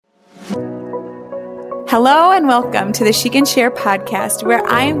Hello and welcome to the She Can Share podcast, where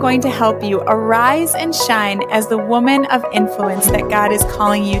I am going to help you arise and shine as the woman of influence that God is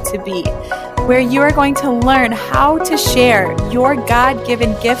calling you to be, where you are going to learn how to share your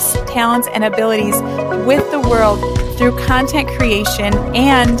God-given gifts, talents, and abilities with the world through content creation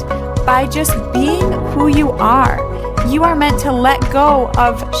and by just being who you are. You are meant to let go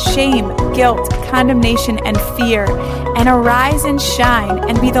of shame, guilt, condemnation, and fear, and arise and shine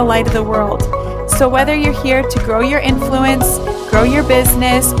and be the light of the world. So whether you're here to grow your influence, grow your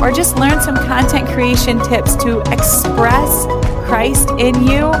business, or just learn some content creation tips to express Christ in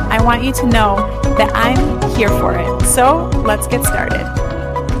you, I want you to know that I'm here for it. So let's get started.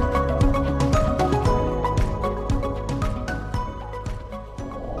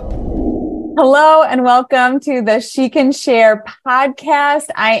 Hello and welcome to the She Can Share podcast.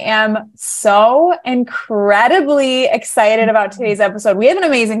 I am so incredibly excited about today's episode. We have an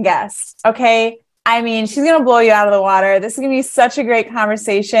amazing guest, okay? I mean, she's going to blow you out of the water. This is going to be such a great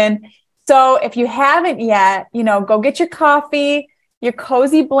conversation. So if you haven't yet, go get your coffee, your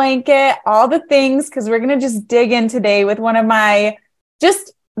cozy blanket, all the things, because we're going to just dig in today with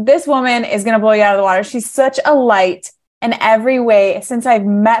this woman is going to blow you out of the water. She's such a light in every way. Since I've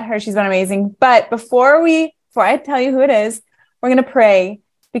met her, she's been amazing. But before I tell you who it is, we're going to pray,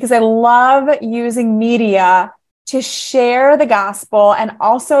 because I love using media to share the gospel and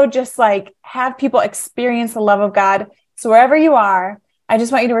also just have people experience the love of God. So wherever you are, I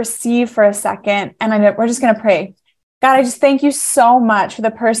just want you to receive for a second. And we're just going to pray. God, I just thank you so much for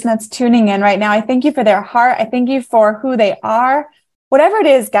the person that's tuning in right now. I thank you for their heart. I thank you for who they are. Whatever it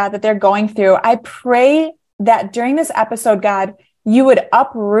is, God, that they're going through, I pray that during this episode, God, you would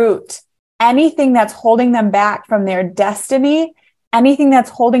uproot anything that's holding them back from their destiny, anything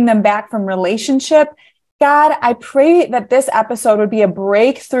that's holding them back from relationship. God, I pray that this episode would be a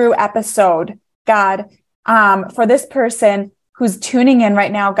breakthrough episode, God, for this person who's tuning in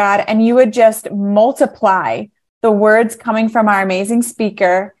right now, God, and you would just multiply the words coming from our amazing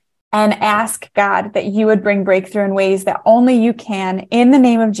speaker and ask, God, that you would bring breakthrough in ways that only you can. In the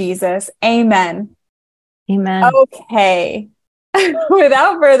name of Jesus, amen. Amen. Okay.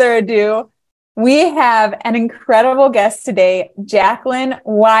 Without further ado, we have an incredible guest today, Jaclyn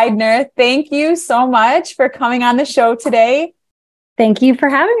Weidner. Thank you so much for coming on the show today. Thank you for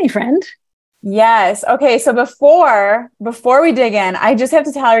having me, friend. Yes. Okay. So before we dig in, I just have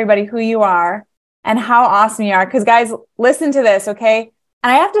to tell everybody who you are and how awesome you are. Because guys, listen to this, okay?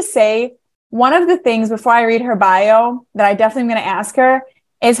 And I have to say, one of the things before I read her bio that I definitely am going to ask her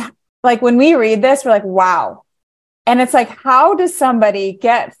is, when we read this, we're like, wow. And it's like, how does somebody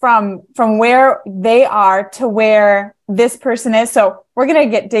get from where they are to where this person is? So we're going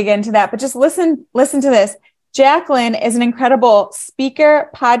to dig into that, but just listen to this. Jaclyn is an incredible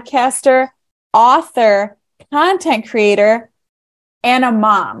speaker, podcaster, author, content creator, and a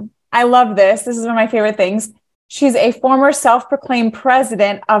mom. I love this. This is one of my favorite things. She's a former self-proclaimed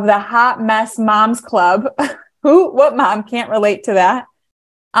president of the Hot Mess Moms Club. What mom can't relate to that?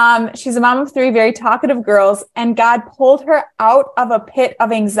 She's a mom of 3 very talkative girls, and God pulled her out of a pit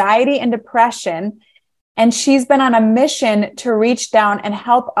of anxiety and depression. And she's been on a mission to reach down and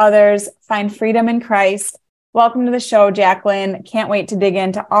help others find freedom in Christ. Welcome to the show, Jaclyn. Can't wait to dig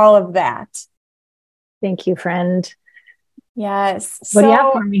into all of that. Thank you, friend. Yes. What do you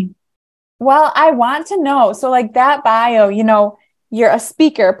have for me? Well, I want to know. So that bio, you're a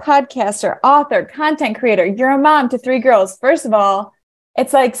speaker, podcaster, author, content creator. You're a mom to 3 girls. First of all,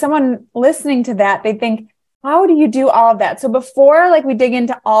 it's like someone listening to that, they think, how do you do all of that? So before we dig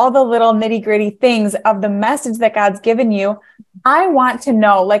into all the little nitty gritty things of the message that God's given you, I want to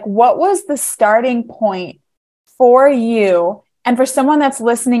know, what was the starting point for you? And for someone that's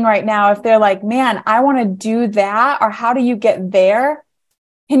listening right now, if they're like, man, I want to do that, or how do you get there?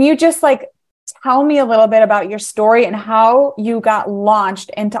 Can you just tell me a little bit about your story and how you got launched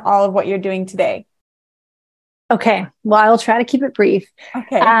into all of what you're doing today? Okay. Well, I'll try to keep it brief.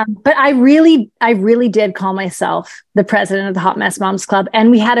 Okay. But I really did call myself the president of the Hot Mess Moms Club,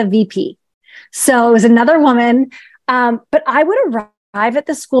 and we had a VP. So it was another woman. But I would arrive at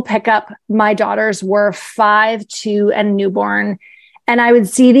the school pickup. My daughters were 5, 2, and newborn. And I would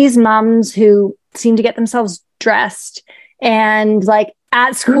see these moms who seemed to get themselves dressed and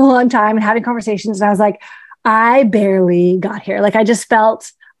at school on time and having conversations. And I was like, I barely got here.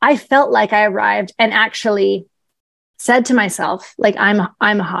 I felt like I arrived and actually said to myself, I'm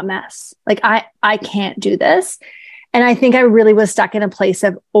a hot mess. I can't do this. And I think I really was stuck in a place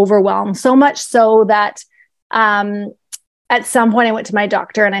of overwhelm, so much so that at some point I went to my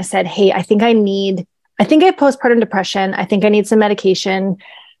doctor and I said, hey, I think I have postpartum depression. I think I need some medication.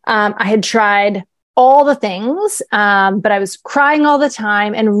 I had tried all the things, but I was crying all the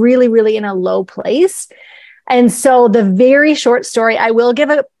time and really, really in a low place. And so the very short story, I will give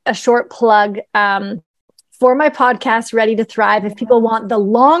a short plug for my podcast, Ready to Thrive. If people want the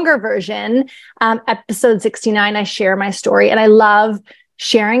longer version, episode 69, I share my story. And I love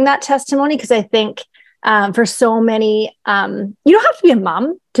sharing that testimony because I think for so many, you don't have to be a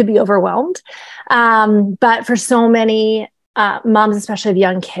mom to be overwhelmed. But for so many moms, especially of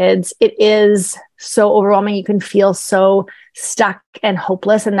young kids, it is so overwhelming. You can feel so stuck and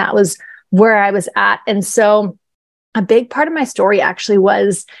hopeless. And that was where I was at. And so a big part of my story actually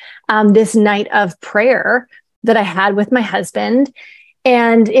was this night of prayer that I had with my husband.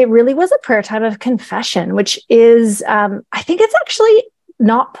 And it really was a prayer time of confession, which is, I think it's actually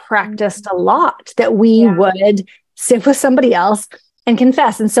not practiced a lot, that we would sit with somebody else and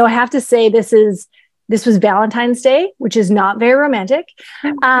confess. And so I have to say, this was Valentine's Day, which is not very romantic.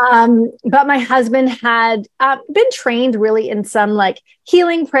 But my husband had been trained really in some like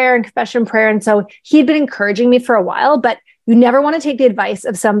healing prayer and confession prayer. And so he'd been encouraging me for a while, but you never want to take the advice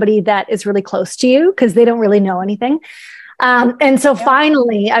of somebody that is really close to you because they don't really know anything. And so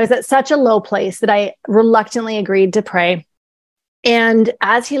finally, I was at such a low place that I reluctantly agreed to pray. And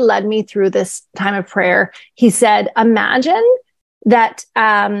as he led me through this time of prayer, he said, imagine that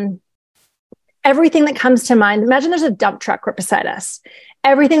everything that comes to mind, imagine there's a dump truck right beside us.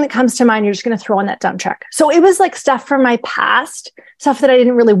 Everything that comes to mind, you're just going to throw in that dump truck. So it was like stuff from my past, stuff that I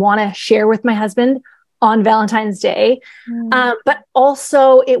didn't really want to share with my husband on Valentine's Day. But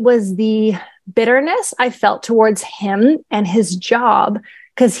also it was the bitterness I felt towards him and his job,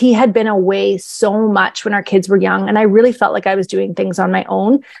 because he had been away so much when our kids were young. And I really felt like I was doing things on my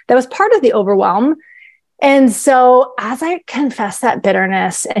own. That was part of the overwhelm. And so as I confessed that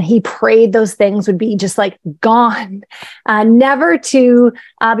bitterness and he prayed those things would be just like gone, never to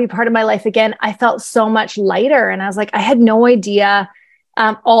be part of my life again, I felt so much lighter. And I was like, I had no idea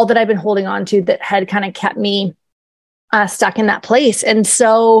all that I've been holding on to that had kind of kept me stuck in that place. And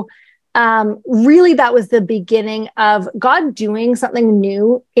so really that was the beginning of God doing something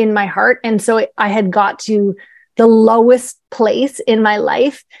new in my heart. And so I had got to the lowest place in my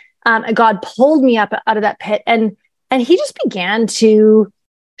life. And God pulled me up out of that pit, and he just began to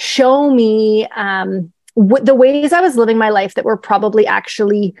show me the ways I was living my life that were probably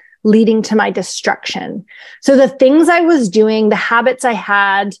actually leading to my destruction. So the things I was doing, the habits I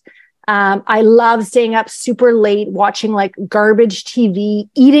had, I love staying up super late, watching like garbage TV,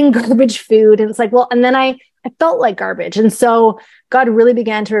 eating garbage food. And it's like, well, and then I felt like garbage. And so God really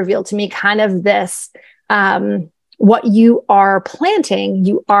began to reveal to me kind of this, what you are planting,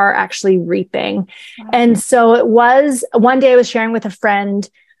 you are actually reaping. Wow. And so it was one day I was sharing with a friend,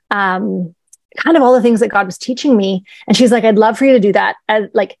 kind of all the things that God was teaching me. And she's like, I'd love for you to do that,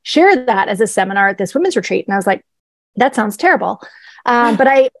 like share that as a seminar at this women's retreat. And I was like, that sounds terrible. But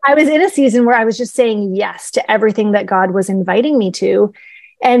I was in a season where I was just saying yes to everything that God was inviting me to.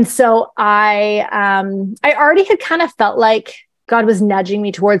 And so I already had kind of felt like God was nudging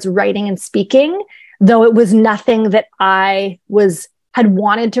me towards writing and speaking, though it was nothing that I had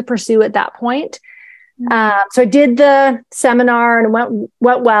wanted to pursue at that point. So I did the seminar and it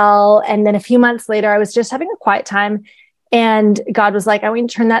went well. And then a few months later, I was just having a quiet time. And God was like, I want you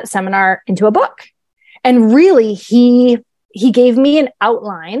to turn that seminar into a book. And really, he gave me an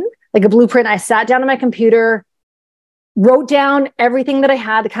outline, like a blueprint. I sat down on my computer, wrote down everything that I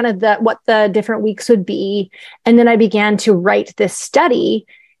had, kind of what the different weeks would be. And then I began to write this study.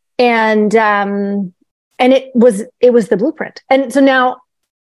 And it was the blueprint. And so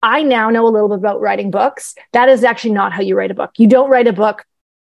I now know a little bit about writing books. That is actually not how you write a book. You don't write a book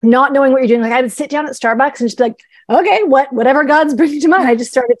not knowing what you're doing. Like I would sit down at Starbucks and just be like, okay, whatever God's bringing to mind. I just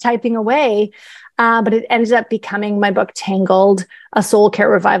started typing away. But it ended up becoming my book, Tangled, a soul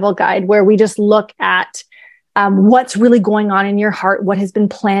care revival guide, where we just look at what's really going on in your heart, what has been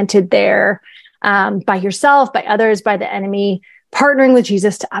planted there by yourself, by others, by the enemy, partnering with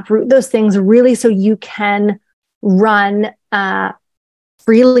Jesus to uproot those things really so you can run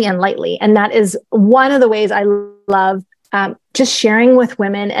freely and lightly. And that is one of the ways I love just sharing with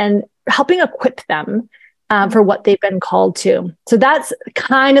women and helping equip them for what they've been called to. So that's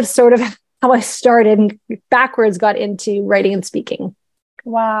kind of sort of how I started and backwards got into writing and speaking.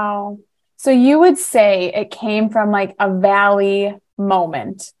 Wow. So you would say it came from like a valley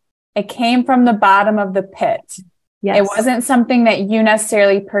moment. It came from the bottom of the pit. Yes. It wasn't something that you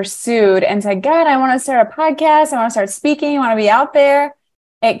necessarily pursued and said, God, I want to start a podcast. I want to start speaking. I want to be out there.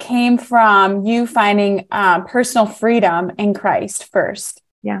 It came from you finding personal freedom in Christ first.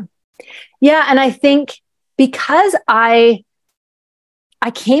 Yeah. Yeah. And I think because I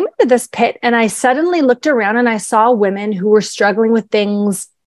I came into this pit and I suddenly looked around and I saw women who were struggling with things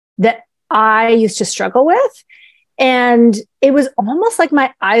that I used to struggle with. And it was almost like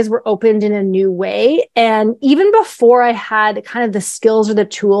my eyes were opened in a new way. And even before I had kind of the skills or the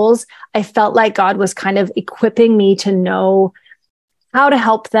tools, I felt like God was kind of equipping me to know how to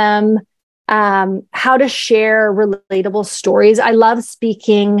help them, how to share relatable stories. I love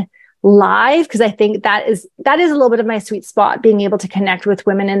speaking live because I think that is a little bit of my sweet spot, being able to connect with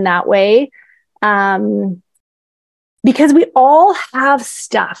women in that way. Because we all have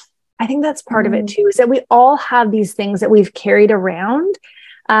stuff. I think that's part of it too, is that we all have these things that we've carried around.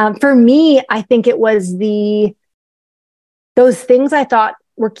 For me, I think it was those things I thought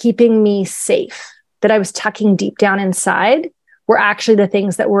were keeping me safe, that I was tucking deep down inside, were actually the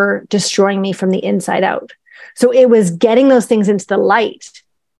things that were destroying me from the inside out. So it was getting those things into the light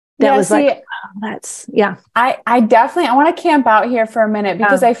that was like, oh, that's, yeah. I definitely, I want to camp out here for a minute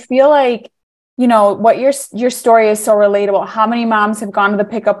because I feel like, you know, what your story is so relatable. How many moms have gone to the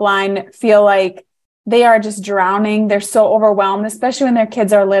pickup line, feel like they are just drowning. They're so overwhelmed, especially when their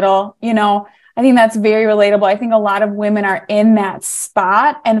kids are little. You know, I think that's very relatable. I think a lot of women are in that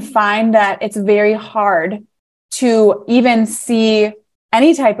spot and find that it's very hard to even see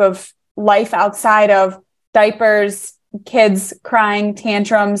any type of life outside of diapers, kids crying,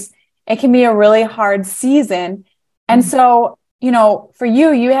 tantrums. It can be a really hard season. And so, you know, for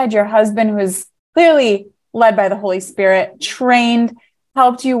you, you had your husband who was clearly led by the Holy Spirit, trained,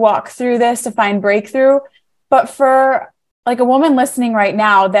 helped you walk through this to find breakthrough. But for like a woman listening right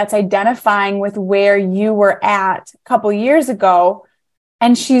now that's identifying with where you were at a couple years ago,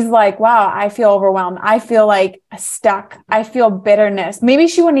 and she's like, wow, I feel overwhelmed. I feel like stuck. I feel bitterness. Maybe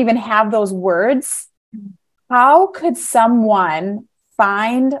she wouldn't even have those words. How could someone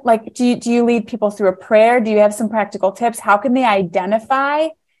find, like, do you lead people through a prayer? Do you have some practical tips? How can they identify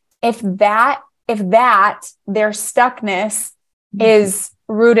if their stuckness is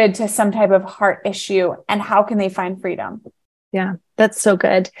rooted to some type of heart issue, and how can they find freedom? Yeah, that's so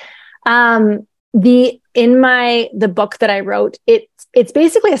good. The book that I wrote, it's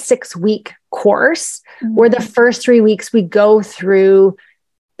basically a 6-week course where the first 3 weeks we go through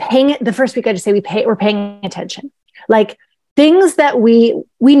the first week I just say we're paying attention, like things that we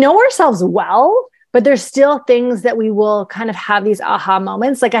know ourselves well, but there's still things that we will kind of have these aha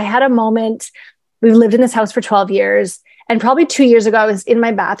moments. Like I had a moment, we've lived in this house for 12 years. And probably 2 years ago, I was in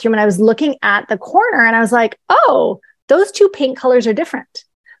my bathroom and I was looking at the corner and I was like, oh, those two paint colors are different.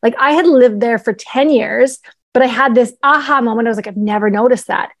 Like I had lived there for 10 years, but I had this aha moment. I was like, I've never noticed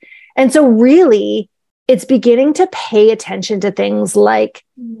that. And so really it's beginning to pay attention to things like,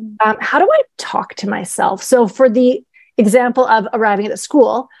 how do I talk to myself? So for the example of arriving at the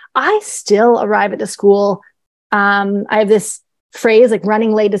school, I still arrive at the school. I have this phrase like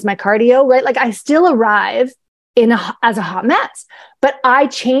running late is my cardio, right? Like I still arrive as a hot mess, but I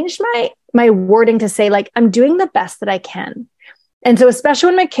changed my wording to say like, I'm doing the best that I can. And so especially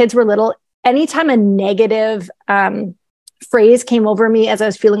when my kids were little, anytime a negative phrase came over me as I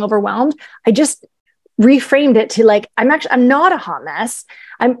was feeling overwhelmed, I just reframed it to like, I'm not a hot mess.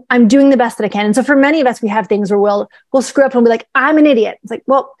 I'm doing the best that I can. And so for many of us, we have things where we'll screw up and be like, I'm an idiot. It's like,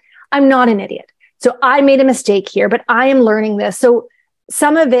 well, I'm not an idiot. So I made a mistake here, but I am learning this. So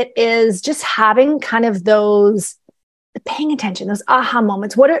some of it is just having kind of those paying attention, those aha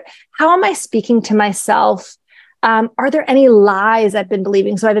moments. How am I speaking to myself? Are there any lies I've been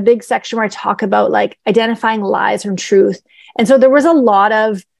believing? So I have a big section where I talk about like identifying lies from truth. And so there was a lot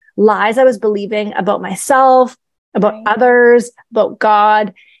of lies I was believing about myself, about others, about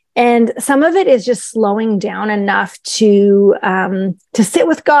God. And some of it is just slowing down enough to sit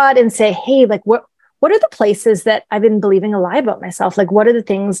with God and say, hey, like what are the places that I've been believing a lie about myself? Like, what are the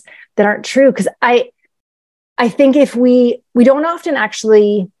things that aren't true? Because I think if we don't often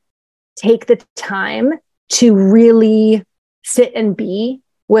actually take the time to really sit and be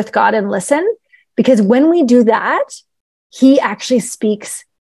with God and listen, because when we do that, he actually speaks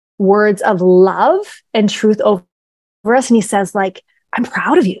words of love and truth over us. And he says like, I'm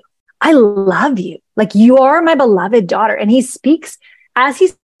proud of you. I love you. Like you are my beloved daughter. And as he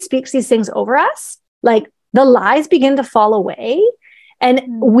speaks these things over us, like the lies begin to fall away.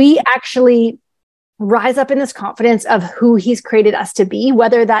 And we actually rise up in this confidence of who he's created us to be,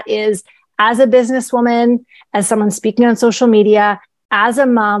 whether that is as a businesswoman, as someone speaking on social media, as a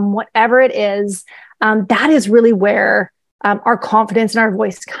mom, whatever it is, that is really where our confidence and our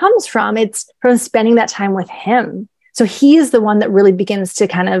voice comes from. It's from spending that time with him. So he is the one that really begins to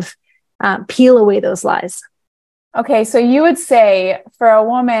kind of peel away those lies. Okay. So you would say for a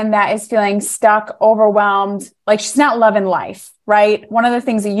woman that is feeling stuck, overwhelmed, like she's not loving life, right? One of the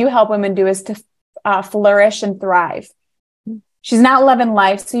things that you help women do is to flourish and thrive. She's not loving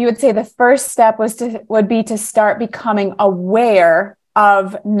life. So you would say the first step would be to start becoming aware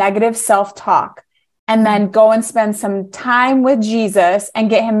of negative self-talk, and then go and spend some time with Jesus and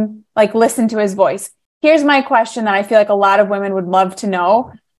get him, like, listen to his voice. Here's my question that I feel like a lot of women would love to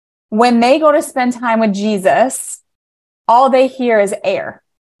know. When they go to spend time with Jesus, all they hear is air.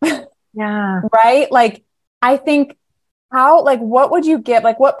 Yeah. Right? Like, I think what would you give?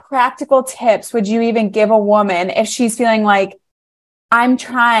 Like, what practical tips would you even give a woman if she's feeling like, I'm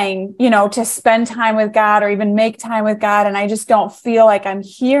trying, to spend time with God or even make time with God, and I just don't feel like I'm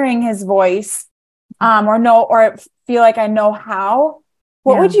hearing his voice, or feel like I know how?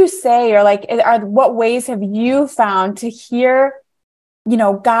 What would you say? Or like, what ways have you found to hear,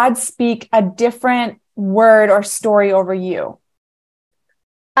 God speak a different word or story over you?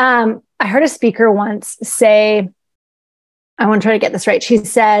 I heard a speaker once say, I want to try to get this right. She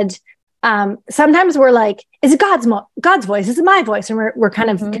said, sometimes we're like, is it God's voice? Is it my voice? And we're kind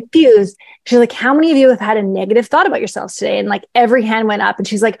of confused. She's like, how many of you have had a negative thought about yourselves today? And like every hand went up, and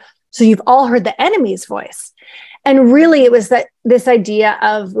she's like, so you've all heard the enemy's voice. And really it was this idea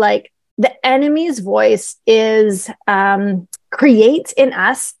of like, the enemy's voice is, creates in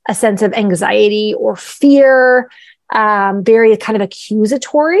us a sense of anxiety or fear, very kind of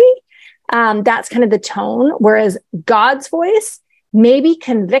accusatory. That's kind of the tone. Whereas God's voice may be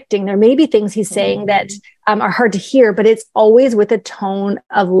convicting. There may be things he's saying that are hard to hear, but it's always with a tone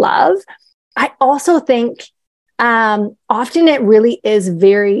of love. I also think often it really is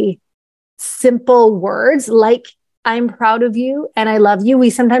very simple words like, I'm proud of you and I love you.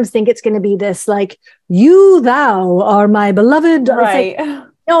 We sometimes think it's going to be this like, thou are my beloved. Right. Like,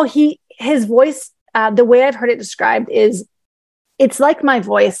 no, his voice, the way I've heard it described is it's like my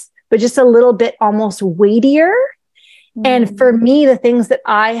voice, but just a little bit almost weightier. And for me, the things that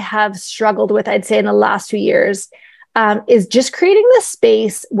I have struggled with, I'd say in the last few years, is just creating the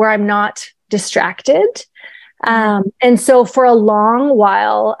space where I'm not distracted. And so for a long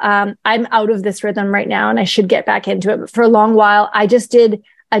while, I'm out of this rhythm right now, and I should get back into it. But for a long while, I just did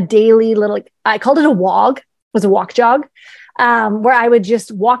a daily I called it a WOG, was a walk jog, where I would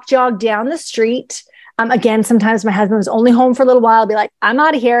just walk jog down the street. Again, sometimes my husband was only home for a little while. I'd be like, I'm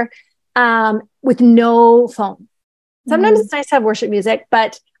out of here, with no phone. Sometimes it's nice to have worship music,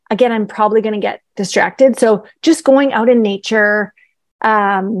 but again, I'm probably going to get distracted. So just going out in nature,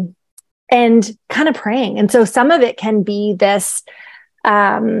 and kind of praying. And so some of it can be this,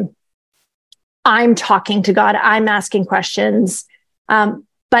 I'm talking to God, I'm asking questions, but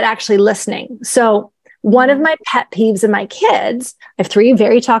actually listening. So one of my pet peeves of my kids, I have 3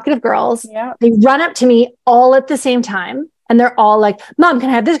 very talkative girls. Yeah. They run up to me all at the same time. And they're all like, Mom, can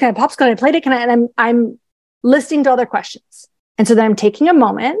I have this? Can I have popsicle? Can I play it? And I'm listening to all their questions. And so then I'm taking a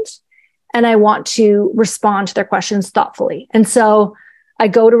moment and I want to respond to their questions thoughtfully. And so I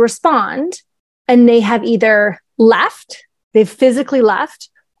go to respond and they have either left, they've physically left,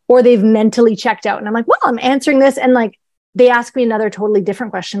 or they've mentally checked out. And I'm like, well, I'm answering this. And like, they ask me another totally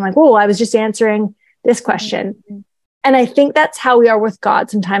different question. Like, oh, I was just answering this question. And I think that's how we are with God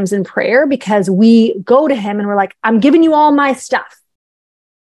sometimes in prayer, because we go to him and we're like, I'm giving you all my stuff.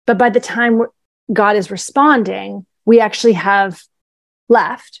 But by the time God is responding, we actually have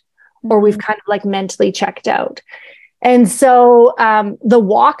left, or we've kind of like mentally checked out. And so the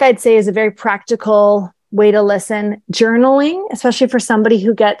walk, I'd say, is a very practical way to listen. Journaling, especially for somebody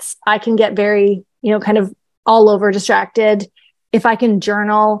who I can get very, kind of all over distracted. If I can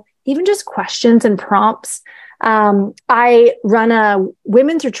journal, even just questions and prompts. I run a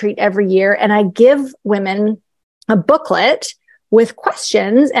women's retreat every year, and I give women a booklet with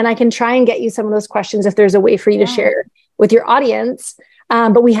questions, and I can try and get you some of those questions if there's a way for you to share with your audience.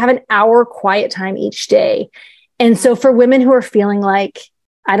 But we have an hour quiet time each day. And so for women who are feeling like,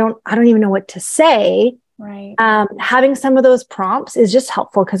 I don't even know what to say, right? Having some of those prompts is just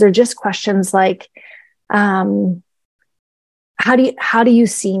helpful, because they're just questions like, how do you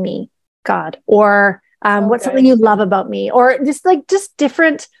see me, God? Or what's something you love about me? Or just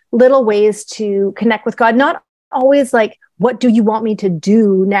different little ways to connect with God. Not always like, what do you want me to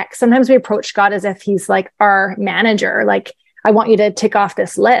do next? Sometimes we approach God as if he's like our manager. Like, I want you to tick off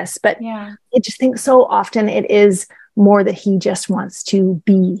this list. But I just think so often it is more that he just wants to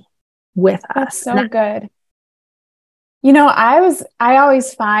be with us. So good. I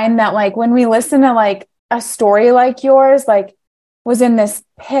always find that like when we listen to like a story like yours, like was in this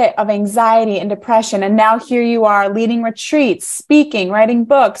pit of anxiety and depression, and now here you are leading retreats, speaking, writing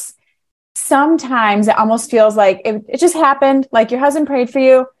books. Sometimes it almost feels like it just happened. Like your husband prayed for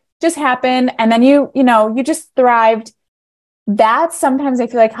you, just happened. And then you just thrived. that's sometimes I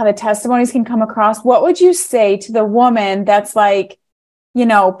feel like how the testimonies can come across. What would you say to the woman that's like,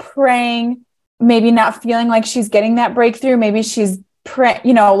 praying, maybe not feeling like she's getting that breakthrough? Maybe she's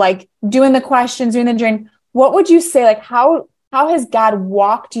like doing the questions, doing the journey. What would you say? Like, how has God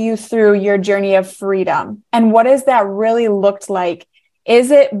walked you through your journey of freedom? And what has that really looked like?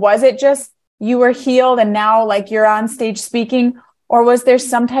 Was it just you were healed and now like you're on stage speaking? Or was there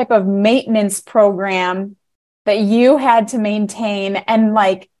some type of maintenance program that you had to maintain? And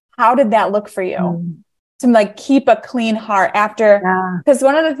like, how did that look for you to like keep a clean heart after? Because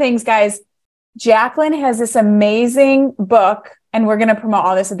one of the things, guys, Jaclyn has this amazing book, and we're going to promote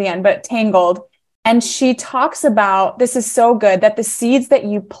all this at the end, but Tangled. And she talks about, this is so good, that the seeds that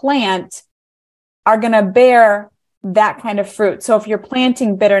you plant are going to bear that kind of fruit. So if you're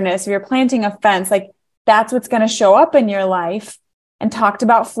planting bitterness, if you're planting offense, like that's what's going to show up in your life. And talked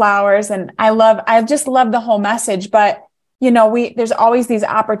about flowers. And I just love the whole message, but there's always these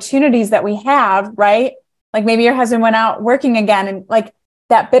opportunities that we have, right? Like maybe your husband went out working again and like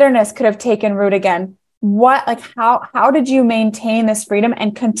that bitterness could have taken root again. How did you maintain this freedom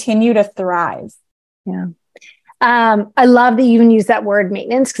and continue to thrive? Yeah. I love that you even use that word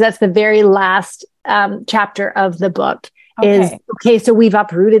maintenance, because that's the very last chapter of the book. So we've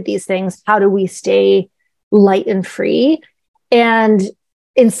uprooted these things. How do we stay light and free? And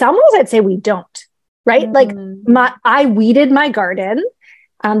in some ways, I'd say we don't, right? Mm-hmm. Like I weeded my garden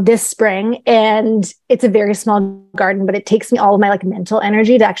this spring, and it's a very small garden, but it takes me all of my like mental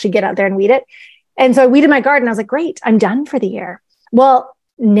energy to actually get out there and weed it. And so I weeded my garden. I was like, great, I'm done for the year. Well,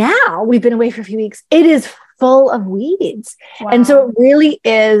 now we've been away for a few weeks. It is full of weeds. Wow. And so it really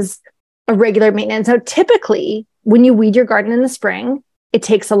is a regular maintenance. So typically when you weed your garden in the spring, it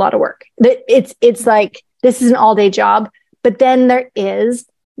takes a lot of work. It's like, this is an all day job. But then there is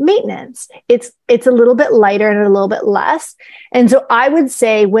maintenance. It's a little bit lighter and a little bit less. And so I would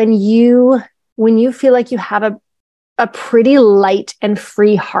say when you feel like you have a pretty light and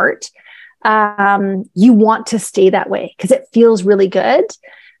free heart, you want to stay that way because it feels really good.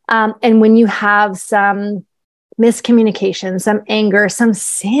 And when you have some miscommunication, some anger, some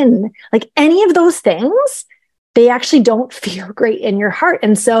sin, like any of those things, they actually don't feel great in your heart.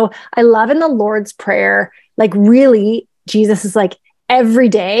 And so I love in the Lord's Prayer, like really, Jesus is like, every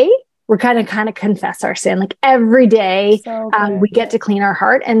day we're kind of confess our sin. Like every day we get to clean our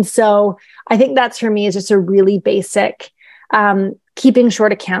heart. And so I think that's for me is just a really basic, keeping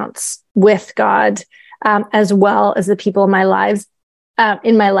short accounts with God, as well as the people in my life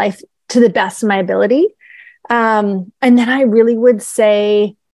to the best of my ability. And then I really would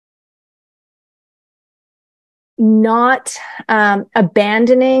say not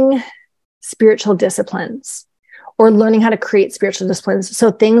abandoning spiritual disciplines or learning how to create spiritual disciplines.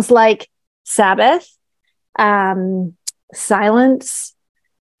 So things like Sabbath, silence,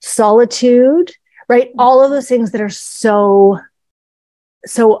 solitude, right? All of those things that are so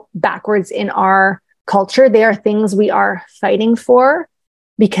backwards in our culture, they are things we are fighting for,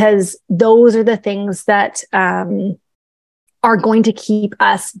 because those are the things that are going to keep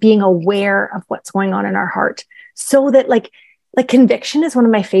us being aware of what's going on in our heart. So that like conviction is one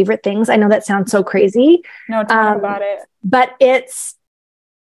of my favorite things. I know that sounds so crazy. No, talk about it. But it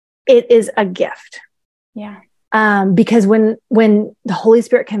is a gift. Yeah. Because when the Holy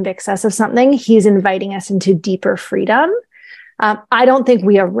Spirit convicts us of something, he's inviting us into deeper freedom. I don't think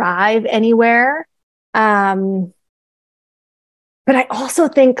we arrive anywhere. But I also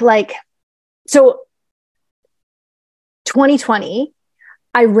think 2020,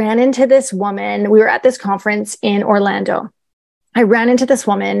 I ran into this woman. We were at this conference in Orlando. I ran into this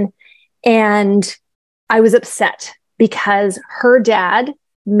woman and I was upset because her dad,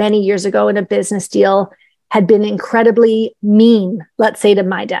 many years ago in a business deal, had been incredibly mean, let's say, to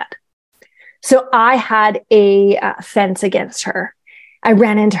my dad. So I had a fence against her. I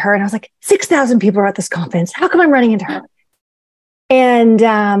ran into her and I was like, 6,000 people are at this conference. How come I'm running into her? And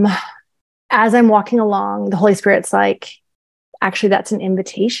as I'm walking along, the Holy Spirit's like, actually, that's an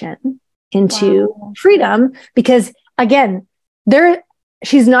invitation into freedom, because again,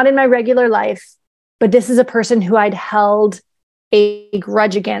 she's not in my regular life, but this is a person who I'd held a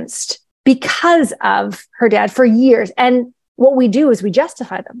grudge against because of her dad for years. And what we do is we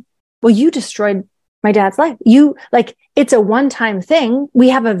justify them. Well, you destroyed my dad's life. It's a one-time thing. We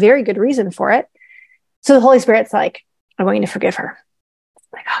have a very good reason for it. So the Holy Spirit's like, I'm going to forgive her.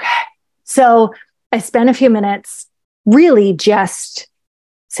 I'm like, okay. So I spent a few minutes really just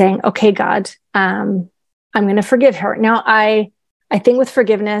saying, okay, God, I'm going to forgive her. Now, I think with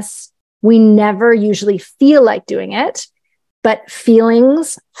forgiveness, we never usually feel like doing it, but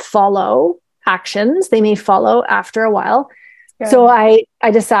feelings follow actions. They may follow after a while. So I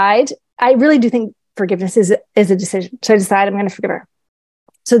decide, I really do think forgiveness is a decision. So I decide I'm going to forgive her.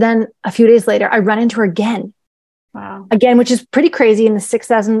 So then a few days later, I run into her again. Wow. Again, which is pretty crazy in the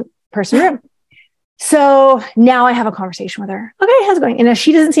 6,000 person room. So now I have a conversation with her. Okay, how's it going? And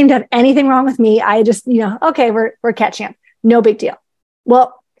she doesn't seem to have anything wrong with me. I just, okay, we're catching up. No big deal.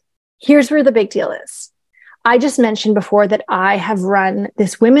 Well, here's where the big deal is. I just mentioned before that I have run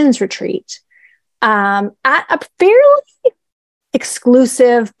this women's retreat at a fairly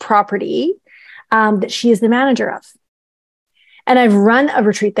exclusive property that she is the manager of. And I've run a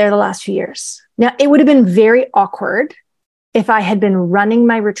retreat there the last few years. Now, it would have been very awkward if I had been running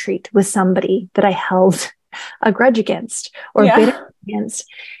my retreat with somebody that I held a grudge against or bitter against.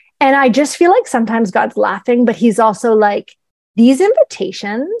 And I just feel like sometimes God's laughing, but he's also like, these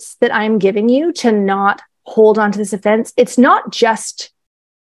invitations that I'm giving you to not hold on to this offense, it's not just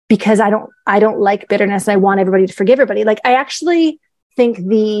because I don't like bitterness and I want everybody to forgive everybody. Like, I actually think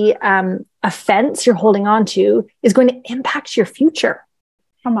the offense you're holding on to is going to impact your future.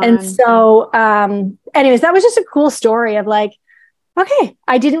 Come on. And so, anyways, that was just a cool story of like, okay,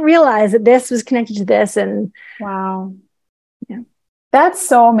 I didn't realize that this was connected to this. And wow. Yeah. That's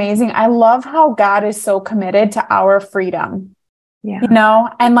so amazing. I love how God is so committed to our freedom,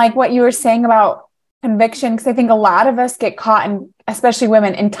 and like what you were saying about conviction, because I think a lot of us get caught in, especially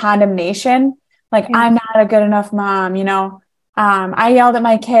women, in condemnation. Like, I'm not a good enough mom, I yelled at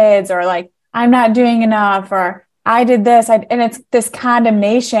my kids, or like, I'm not doing enough, or I did this. And it's this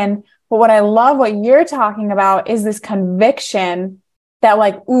condemnation. But what I love what you're talking about is this conviction that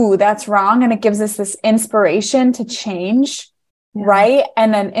like, ooh, that's wrong. And it gives us this inspiration to change. Right.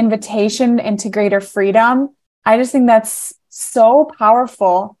 And an invitation into greater freedom. I just think that's so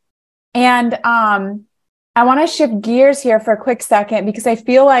powerful. And I want to shift gears here for a quick second, because I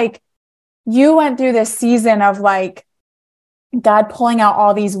feel like you went through this season of like God pulling out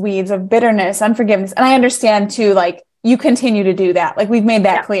all these weeds of bitterness, unforgiveness. And I understand too, like you continue to do that. Like we've made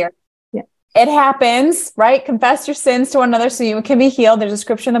that clear. Yeah. It happens, right? Confess your sins to one another so you can be healed. There's a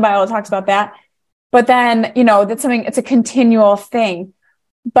scripture in the Bible that talks about that. But then, that's something, it's a continual thing.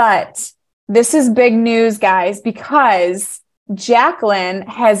 But this is big news, guys, because Jaclyn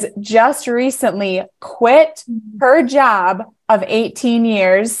has just recently quit her job of 18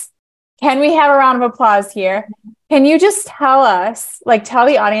 years. Can we have a round of applause here? Can you just tell us, like tell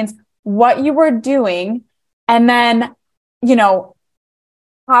the audience what you were doing and then,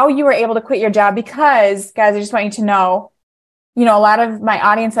 how you were able to quit your job? Because guys, I just want you to know, a lot of my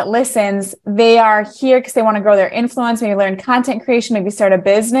audience that listens, they are here because they want to grow their influence, maybe learn content creation, maybe start a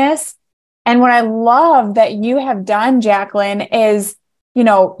business. And what I love that you have done, Jaclyn, is,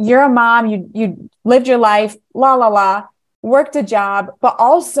 you're a mom, you lived your life, worked a job, but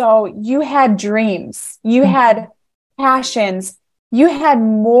also you had dreams, you had passions, you had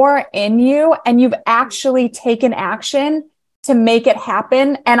more in you, and you've actually taken action to make it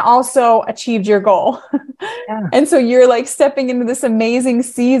happen and also achieved your goal. Yeah. And so you're like stepping into this amazing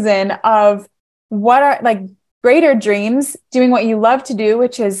season of what are like greater dreams, doing what you love to do,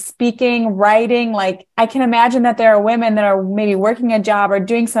 which is speaking, writing. Like I can imagine that there are women that are maybe working a job or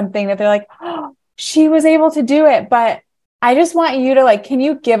doing something that they're like, oh, she was able to do it. But I just want you to like, can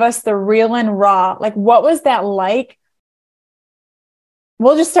you give us the real and raw? Like, what was that like?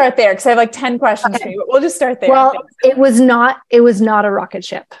 We'll just start there because I have like 10 questions for you, but we'll just start there. Well, it was not a rocket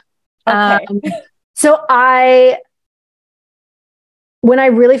ship. Okay. So when I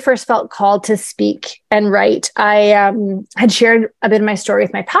really first felt called to speak and write, I had shared a bit of my story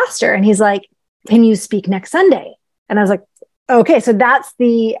with my pastor, and he's like, can you speak next Sunday? And I was like, okay. So that's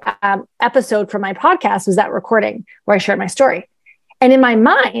the episode from my podcast, was that recording where I shared my story. And in my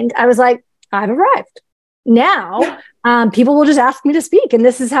mind, I was like, I've arrived. Now, people will just ask me to speak, and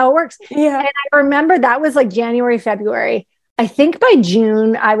this is how it works. Yeah. And I remember that was like January, February. I think by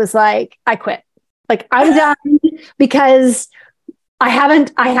June, I was like, I quit. Like I'm done because I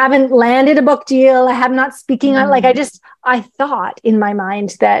haven't landed a book deal. I have not speaking on like, I thought in my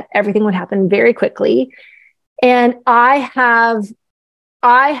mind that everything would happen very quickly. And I have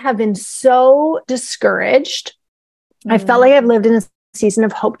been so discouraged. I felt like I've lived in a season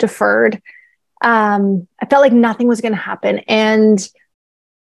of hope deferred. I felt like nothing was going to happen. And,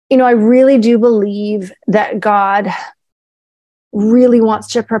 I really do believe that God really wants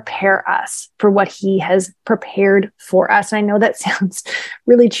to prepare us for what he has prepared for us. And I know that sounds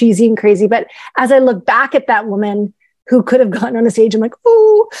really cheesy and crazy, but as I look back at that woman who could have gotten on a stage, I'm like,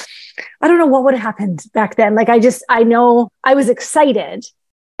 oh, I don't know what would have happened back then. Like, I know I was excited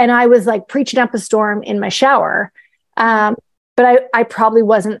and I was like preaching up a storm in my shower. But I probably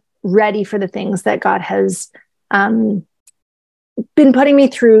wasn't ready for the things that God has been putting me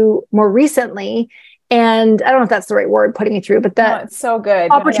through more recently. And I don't know if that's the right word, putting me through, but the it's so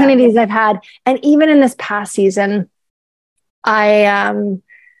good opportunities I've had. And even in this past season, as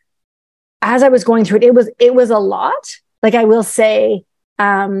I was going through it, it was a lot. Like I will say,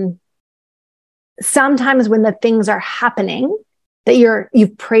 sometimes when the things are happening that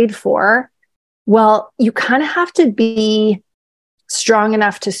you've prayed for, well, you kind of have to be strong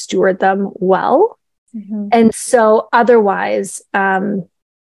enough to steward them well. Mm-hmm. And so otherwise,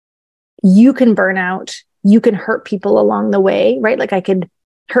 you can burn out, you can hurt people along the way, right? Like I could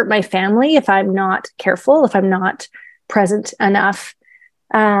hurt my family if I'm not careful, if I'm not present enough.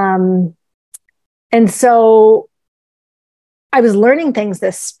 And so I was learning things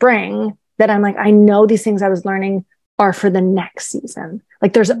this spring that I'm like, I know these things I was learning are for the next season.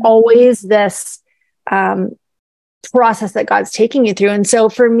 Like there's always this process that God's taking you through. And so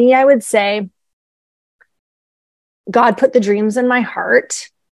for me, I would say God put the dreams in my heart.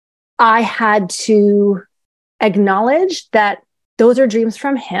 I had to acknowledge that those are dreams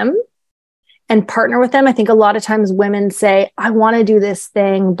from Him and partner with them. I think a lot of times women say, I want to do this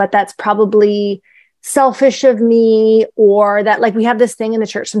thing, but that's probably selfish of me, or that like we have this thing in the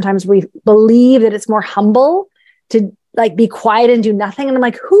church. Sometimes we believe that it's more humble to like be quiet and do nothing. And I'm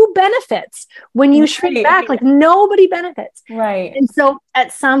like, who benefits when you shrink back? Like nobody benefits. Right. And so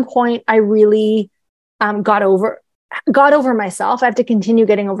at some point I really got over myself. I have to continue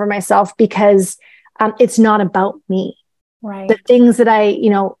getting over myself because it's not about me. Right. The things that I,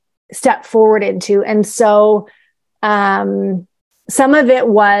 step forward into. And so some of it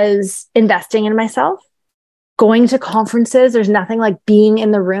was investing in myself, going to conferences. There's nothing like being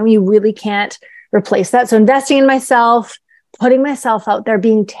in the room. You really can't replace that. So investing in myself, putting myself out there,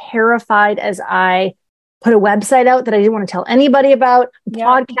 being terrified as I put a website out that I didn't want to tell anybody about,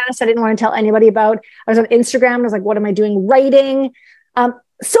 podcast I didn't want to tell anybody about. I was on Instagram. I was like, what am I doing? Writing.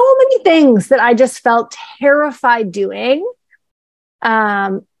 So many things that I just felt terrified doing.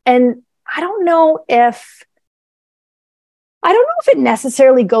 And I don't know if it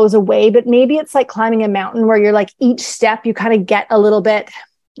necessarily goes away, but maybe it's like climbing a mountain where you're like, each step you kind of get a little bit, I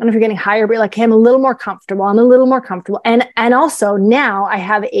don't know if you're getting higher, but you're like, hey, I'm a little more comfortable. And also now I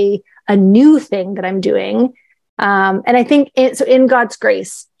have a new thing that I'm doing. And I think so in God's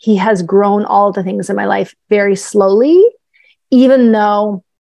grace, He has grown all of the things in my life very slowly, even though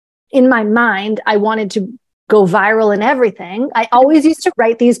in my mind, I wanted to go viral and everything. I always used to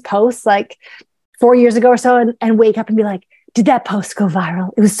write these posts like 4 years ago or so and wake up and be like, did that post go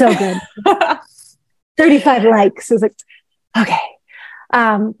viral? It was so good. 35 likes. It was like, okay.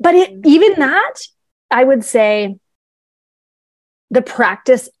 But even that, I would say the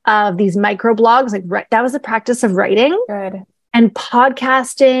practice of these micro blogs, that was the practice of writing. Good. And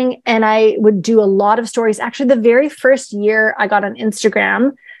podcasting. And I would do a lot of stories. Actually, the very first year I got on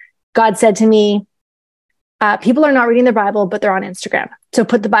Instagram, God said to me, people are not reading their Bible, but they're on Instagram. So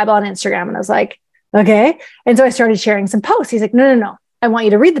put the Bible on Instagram. And I was like, okay. And so I started sharing some posts. He's like, no. I want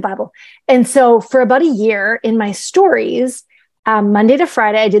you to read the Bible. And so for about a year in my stories, Monday to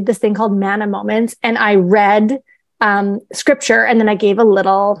Friday, I did this thing called Manna Moments. And I read scripture. And then I gave a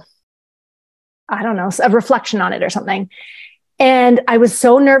little, a reflection on it or something. And I was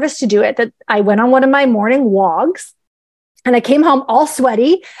so nervous to do it that I went on one of my morning walks and I came home all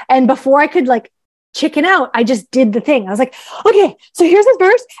sweaty. And before I could chicken out, I just did the thing. I was like, okay, so here's this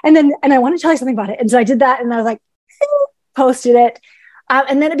verse. And I want to tell you something about it. And so I did that. And I was like, posted it.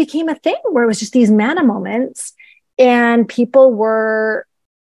 And then it became a thing where it was just these manna moments and people were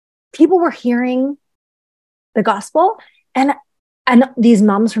hearing the gospel and these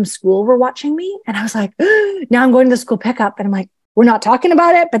moms from school were watching me. And I was like, now I'm going to the school pickup. And I'm like, we're not talking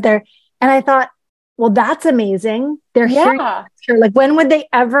about it, but and I thought, well, that's amazing. They're hearing scripture. Like, when would they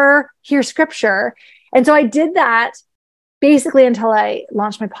ever hear scripture? And so I did that basically until I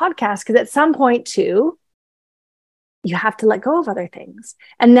launched my podcast. Because at some point too, you have to let go of other things.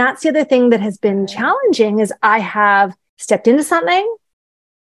 And that's the other thing that has been challenging is I have stepped into something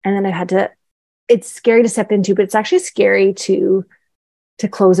and then I've had to, it's scary to step into, but it's actually scary to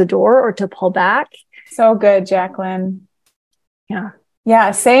close a door or to pull back. So good, Jaclyn. Yeah.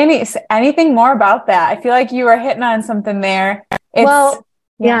 Yeah. Say anything more about that. I feel like you were hitting on something there.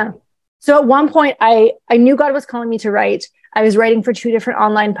 Yeah. So at one point I knew God was calling me to write. I was writing for 2 different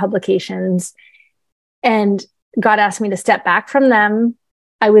online publications and God asked me to step back from them.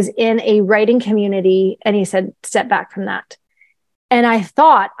 I was in a writing community and He said, step back from that. And I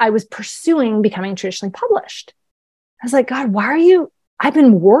thought I was pursuing becoming traditionally published. I was like, God, I've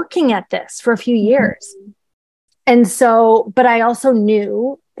been working at this for a few years. Mm-hmm. And so, but I also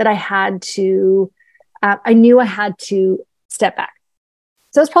knew that I had to step step back.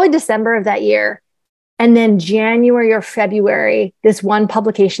 So it was probably December of that year. And then January or February, this one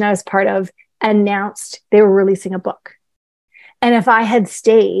publication I was part of announced they were releasing a book. And if I had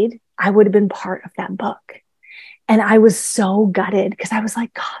stayed, I would have been part of that book. And I was so gutted because I was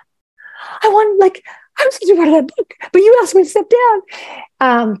like, God, I was going to be part of that book, but you asked me to step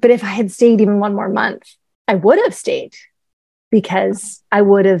down. But if I had stayed even one more month, I would have stayed because I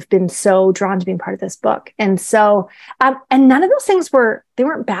would have been so drawn to being part of this book. And so, and none of those things they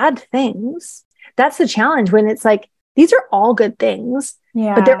weren't bad things. That's the challenge when it's like, these are all good things,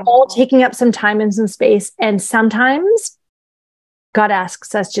 but they're all taking up some time and some space. And sometimes God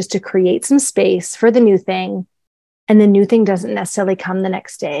asks us just to create some space for the new thing. And the new thing doesn't necessarily come the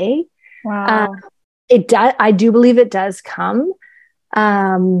next day. Wow. It does. I do believe it does come.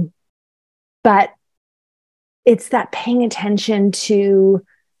 But it's that paying attention to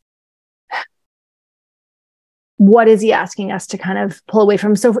what is he asking us to kind of pull away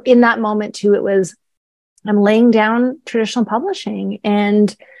from. So in that moment too, it was, I'm laying down traditional publishing.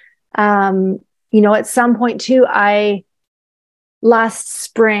 And, at some point too, last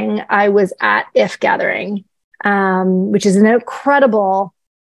spring, I was at IF Gathering, which is an incredible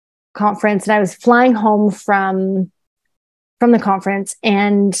conference. And I was flying home from the conference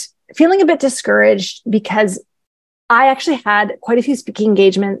and feeling a bit discouraged because I actually had quite a few speaking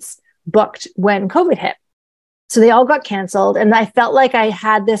engagements booked when COVID hit. So they all got canceled. And I felt like I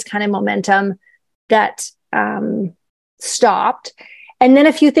had this kind of momentum that stopped. And then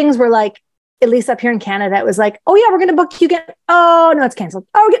a few things were like, at least up here in Canada, it was like, oh yeah, we're going to book you again. Oh no, it's canceled.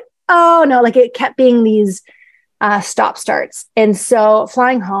 Oh no, like it kept being these stop starts. And so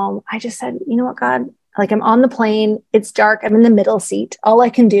flying home, I just said, you know what, God, like I'm on the plane, it's dark, I'm in the middle seat. All I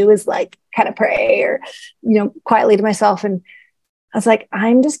can do is like kind of pray or, quietly to myself. And I was like,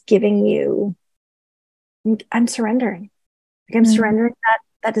 I'm just giving you, I'm surrendering. Like I'm surrendering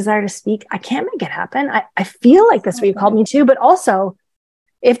that desire to speak. I can't make it happen. I feel like that's what you called me to, but also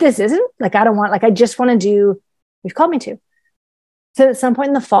if this isn't, like, I don't want, like, I just want to do, you've called me to. So at some point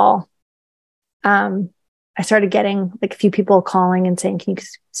in the fall, I started getting like a few people calling and saying, can you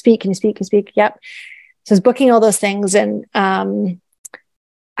speak? Can you speak? Can you speak? Yep. So I was booking all those things. And I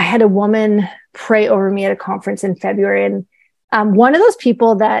had a woman pray over me at a conference in February. And one of those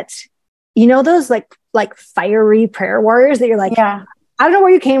people that, those like fiery prayer warriors that you're like, yeah, I don't know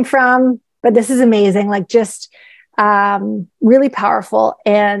where you came from, but this is amazing. Like just really powerful.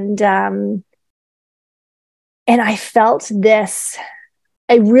 And I felt this,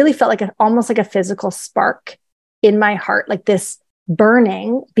 I really felt like almost like a physical spark in my heart, like this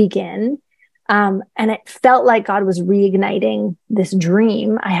burning begin. And it felt like God was reigniting this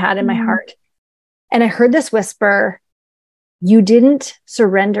dream I had in my heart. And I heard this whisper, you didn't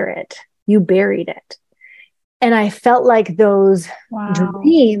surrender it, you buried it. And I felt like those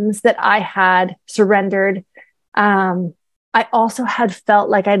dreams that I had surrendered, I also had felt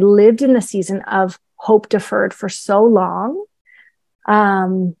like I'd lived in the season of hope deferred for so long,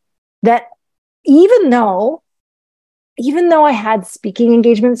 that even though I had speaking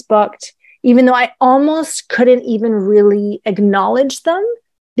engagements booked, even though I almost couldn't even really acknowledge them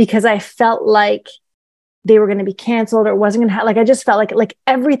because I felt like they were going to be canceled or wasn't going to happen. Like, I just felt like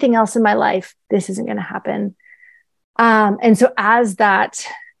everything else in my life, this isn't going to happen. And so as that,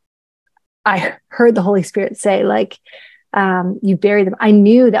 I heard the Holy Spirit say, like, you bury them. I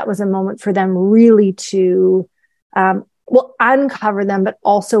knew that was a moment for them really to, uncover them, but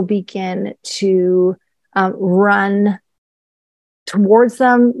also begin to run towards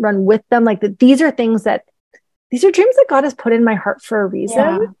them, run with them. Like that, these are dreams that God has put in my heart for a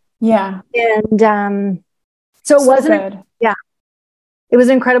reason. Yeah. And so it wasn't, good. Yeah, it was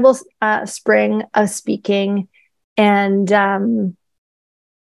an incredible spring of speaking and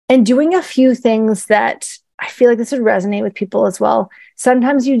doing a few things that I feel like this would resonate with people as well.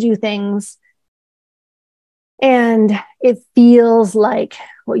 Sometimes you do things and it feels like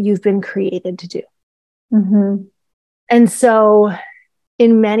what you've been created to do. Mm-hmm. And so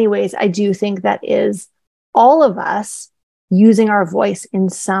in many ways, I do think that is all of us using our voice in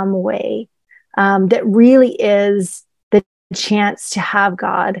some way, that really is the chance to have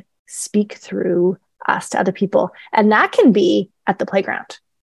God speak through us to other people. And that can be at the playground.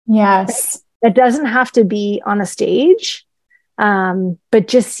 Yes. That doesn't have to be on a stage, but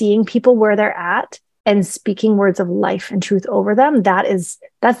just seeing people where they're at and speaking words of life and truth over them. That's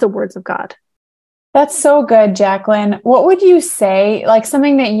the words of God. That's so good, Jaclyn. What would you say, like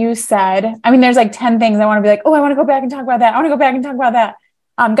something that you said? I mean, there's like 10 things I want to be like, oh, I want to go back and talk about that. I want to go back and talk about that.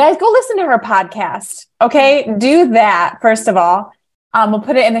 Guys, go listen to her podcast. Okay. Do that. First of all, we'll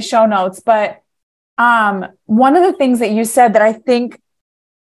put it in the show notes, but One of the things that you said that I think,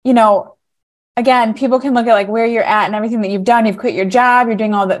 you know, again, people can look at like where you're at and everything that you've done. You've quit your job, you're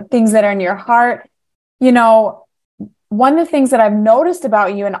doing all the things that are in your heart. You know, one of the things that I've noticed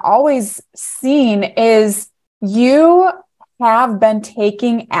about you and always seen is you have been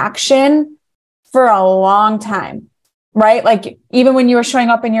taking action for a long time, right? Like even when you were showing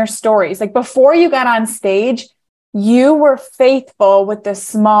up in your stories, like before you got on stage, you were faithful with the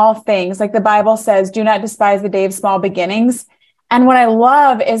small things. Like the Bible says, do not despise the day of small beginnings. And what I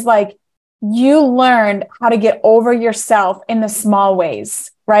love is like, you learned how to get over yourself in the small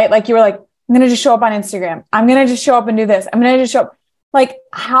ways, right? Like you were like, I'm going to just show up on Instagram. I'm going to just show up and do this. I'm going to just show up. Like,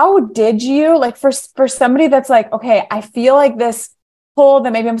 how did you, like for somebody that's like, okay, I feel like this pull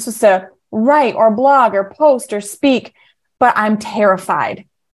that maybe I'm supposed to write or blog or post or speak, but I'm terrified.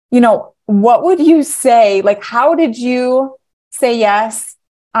 You know, what would you say? Like, how did you say yes?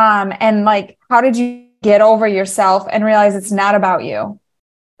 And like, how did you get over yourself and realize it's not about you?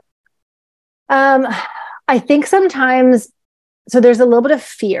 I think sometimes, so there's a little bit of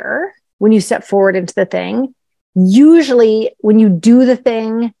fear when you step forward into the thing. Usually when you do the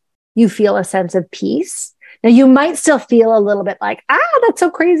thing, you feel a sense of peace. Now you might still feel a little bit like, that's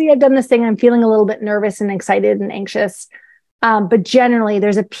so crazy. I've done this thing. I'm feeling a little bit nervous and excited and anxious. But generally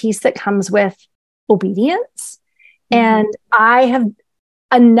there's a peace that comes with obedience. Mm-hmm. And I have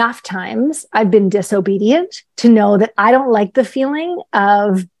enough times I've been disobedient to know that I don't like the feeling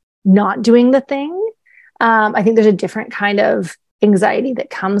of not doing the thing. I think there's a different kind of anxiety that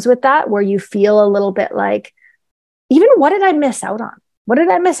comes with that, where you feel a little bit like, even what did I miss out on? What did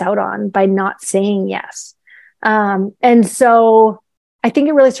I miss out on by not saying yes? And so I think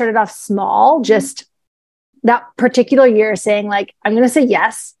it really started off small, just that particular year saying like, I'm going to say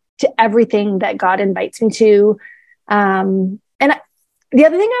yes to everything that God invites me to. And the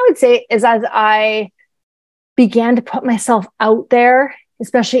other thing I would say is as I began to put myself out there,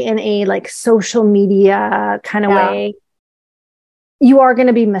 especially in a like social media kind of way, you are going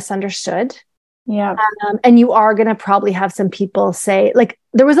to be misunderstood. Yeah. And you are going to probably have some people say, like,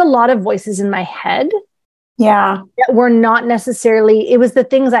 there was a lot of voices in my head. Yeah. That were not necessarily, it was the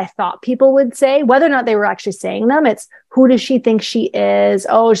things I thought people would say, whether or not they were actually saying them. It's, who does she think she is?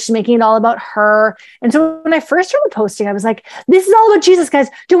 Oh, she's making it all about her. And so when I first started posting, I was like, this is all about Jesus, guys.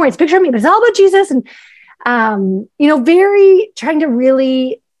 Don't worry, it's a picture of me, but it's all about Jesus. And, very trying to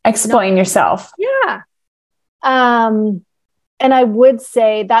really explain yourself. Yeah. And I would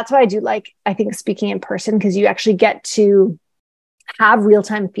say that's why I do like, I think, speaking in person, because you actually get to have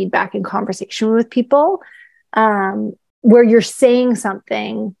real-time feedback and conversation with people, where you're saying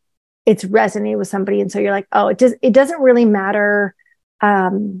something, it's resonating with somebody. And so you're like, oh, it doesn't really matter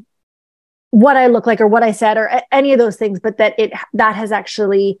what I look like or what I said or any of those things, but that has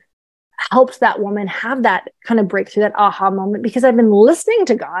actually helped that woman have that kind of breakthrough, that aha moment, because I've been listening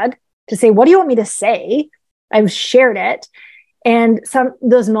to God to say, what do you want me to say? I've shared it. And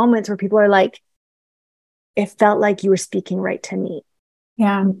those moments where people are like, it felt like you were speaking right to me.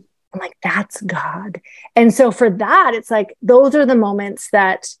 Yeah. I'm like, that's God. And so for that, it's like, those are the moments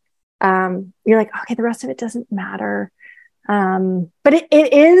that you're like, okay, the rest of it doesn't matter. But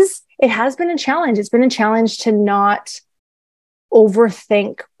it has been a challenge. It's been a challenge to not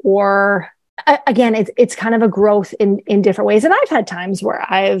overthink, or again, it's kind of a growth in different ways. And I've had times where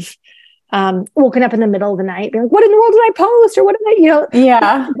I've woken up in the middle of the night, being like, what in the world did I post? Or what did I,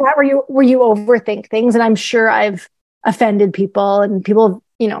 yeah, that where you overthink things. And I'm sure I've offended people, and people,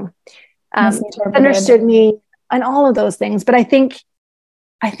 understood me and all of those things. But I think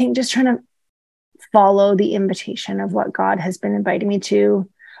just trying to follow the invitation of what God has been inviting me to.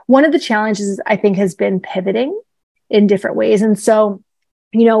 One of the challenges, I think, has been pivoting in different ways. And so,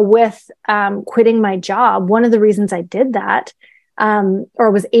 with quitting my job, one of the reasons I did that,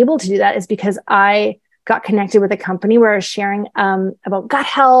 or was able to do that, is because I got connected with a company where I was sharing about gut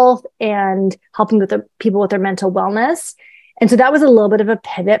health and helping with the people with their mental wellness. And so that was a little bit of a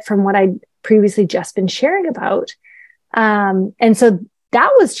pivot from what I'd previously just been sharing about. And so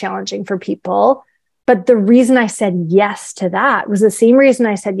that was challenging for people. But the reason I said yes to that was the same reason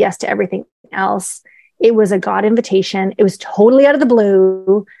I said yes to everything else. It was a God invitation. It was totally out of the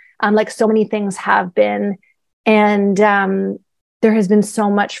blue, like so many things have been. And there has been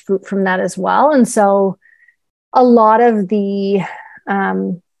so much fruit from that as well. And so a lot of the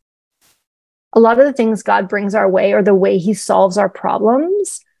things God brings our way, or the way he solves our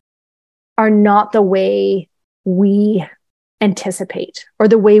problems, are not the way we anticipate, or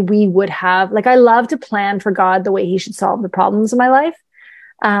the way we would have. Like, I love to plan for God the way he should solve the problems in my life.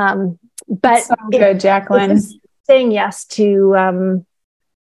 But so good, Jaclyn. Saying yes to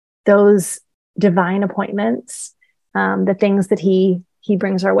those divine appointments, the things that he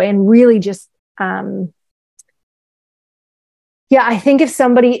brings our way, and really just, I think if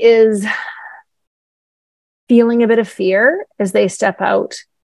somebody is feeling a bit of fear as they step out,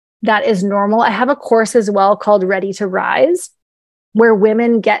 that is normal. I have a course as well called Ready to Rise, where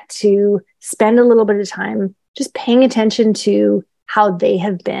women get to spend a little bit of time just paying attention to how they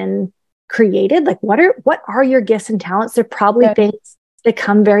have been created. Like, what are your gifts and talents? They're probably things that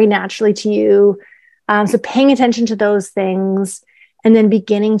come very naturally to you. So paying attention to those things and then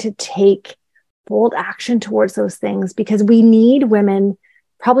beginning to take bold action towards those things, because we need women.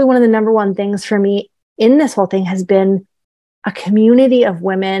 Probably one of the number one things for me in this whole thing has been a community of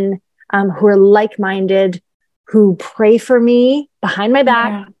women who are like-minded, who pray for me behind my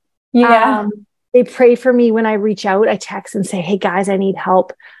back. Yeah. They pray for me when I reach out. I text and say, hey guys, I need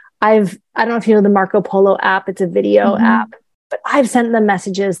help. I don't know if you know the Marco Polo app. It's a video app, but I've sent them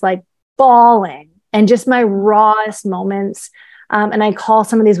messages like bawling and just my rawest moments. And I call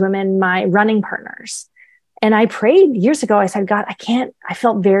some of these women my running partners. And I prayed years ago. I said, God, I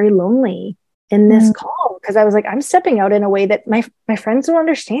felt very lonely in this call, because I was like, I'm stepping out in a way that my friends don't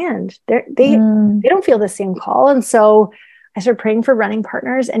understand. They don't feel the same call. And so I started praying for running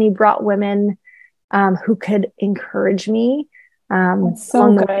partners, and he brought women who could encourage me. That's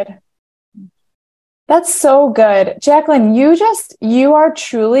so good. That's so good. Jaclyn, you are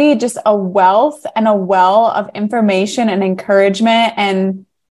truly just a wealth and a well of information and encouragement and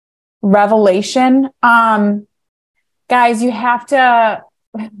revelation. Guys, you have to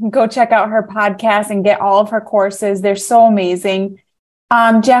go check out her podcast and get all of her courses. They're so amazing.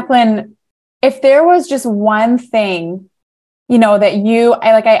 Jaclyn, if there was just one thing,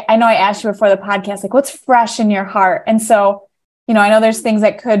 that I know I asked you before the podcast, like, what's fresh in your heart? And so, I know there's things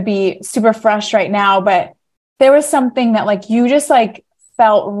that could be super fresh right now, but there was something that like, you just like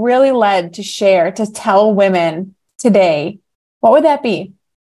felt really led to share, to tell women today. What would that be?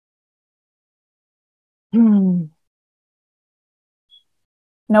 No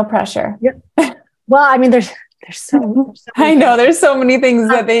pressure. Yep. Well, I mean, there's so I know there's so many things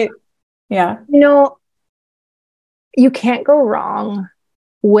that you can't go wrong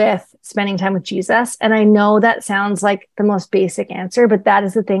with spending time with Jesus. And I know that sounds like the most basic answer, but that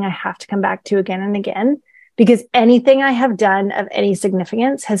is the thing I have to come back to again and again, because anything I have done of any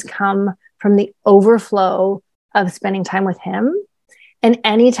significance has come from the overflow of spending time with him. And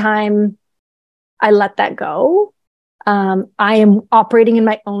anytime I let that go, I am operating in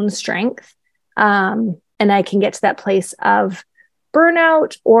my own strength. And I can get to that place of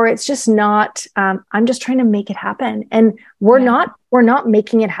burnout, or it's just not, I'm just trying to make it happen. And we're not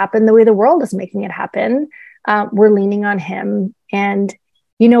making it happen the way the world is making it happen. We're leaning on him, and,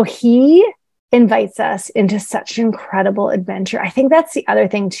 he invites us into such an incredible adventure. I think that's the other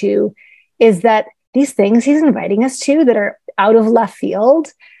thing too, is that these things he's inviting us to that are out of left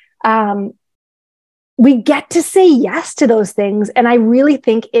field, we get to say yes to those things. And I really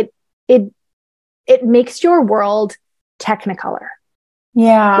think it makes your world technicolor.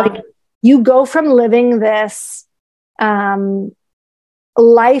 Yeah. Like, you go from living this life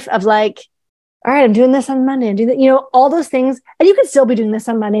of like, all right, I'm doing this on Monday and do that, all those things. And you could still be doing this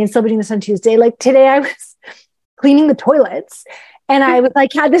on Monday and still be doing this on Tuesday. Like today I was cleaning the toilets and I was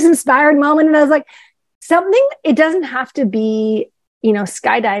like, had this inspired moment. And I was like, it doesn't have to be,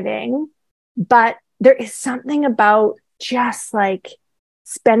 skydiving, but there is something about just like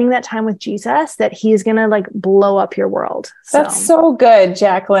spending that time with Jesus that he's going to like blow up your world. That's so good,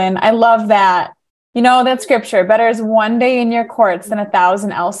 Jaclyn. I love that. That scripture, better is one day in your courts than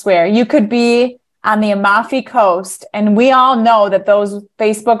 1,000 elsewhere. You could be on the Amalfi Coast, and we all know that those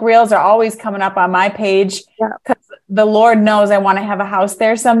Facebook reels are always coming up on my page, because the Lord knows I want to have a house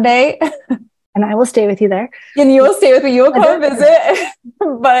there someday. And I will stay with you there. And you will stay with me. You will come visit.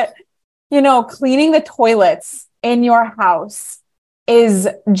 But, cleaning the toilets in your house is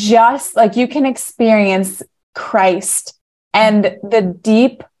just like, you can experience Christ and the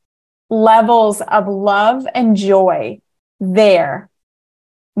deep levels of love and joy there,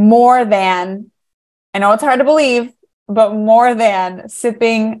 more than, I know it's hard to believe, but more than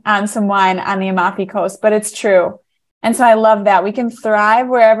sipping on some wine on the Amalfi Coast, but it's true. And so I love that we can thrive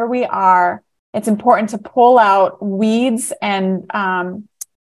wherever we are. It's important to pull out weeds and,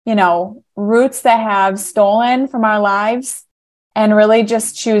 roots that have stolen from our lives, and really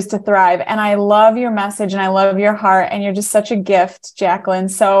just choose to thrive. And I love your message and I love your heart, and you're just such a gift, Jaclyn.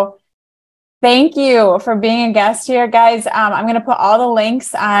 So thank you for being a guest here, guys. I'm going to put all the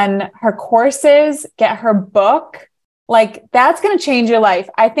links on her courses, get her book. Like, that's going to change your life.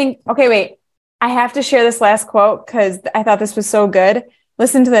 I think, okay, wait, I have to share this last quote because I thought this was so good.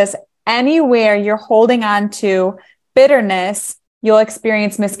 Listen to this. anywhere you're holding on to bitterness, you'll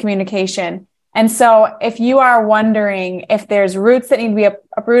experience miscommunication. And so if you are wondering if there's roots that need to be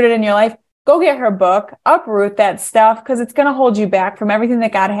uprooted in your life, go get her book, Uproot That Stuff, because it's going to hold you back from everything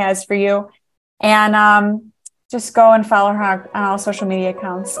that God has for you. And just go and follow her on all social media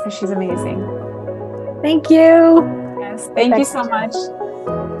accounts because she's amazing. Thank you. Yes, thank you so much.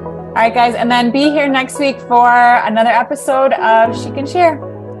 All right, guys. And then be here next week for another episode of She Can Share.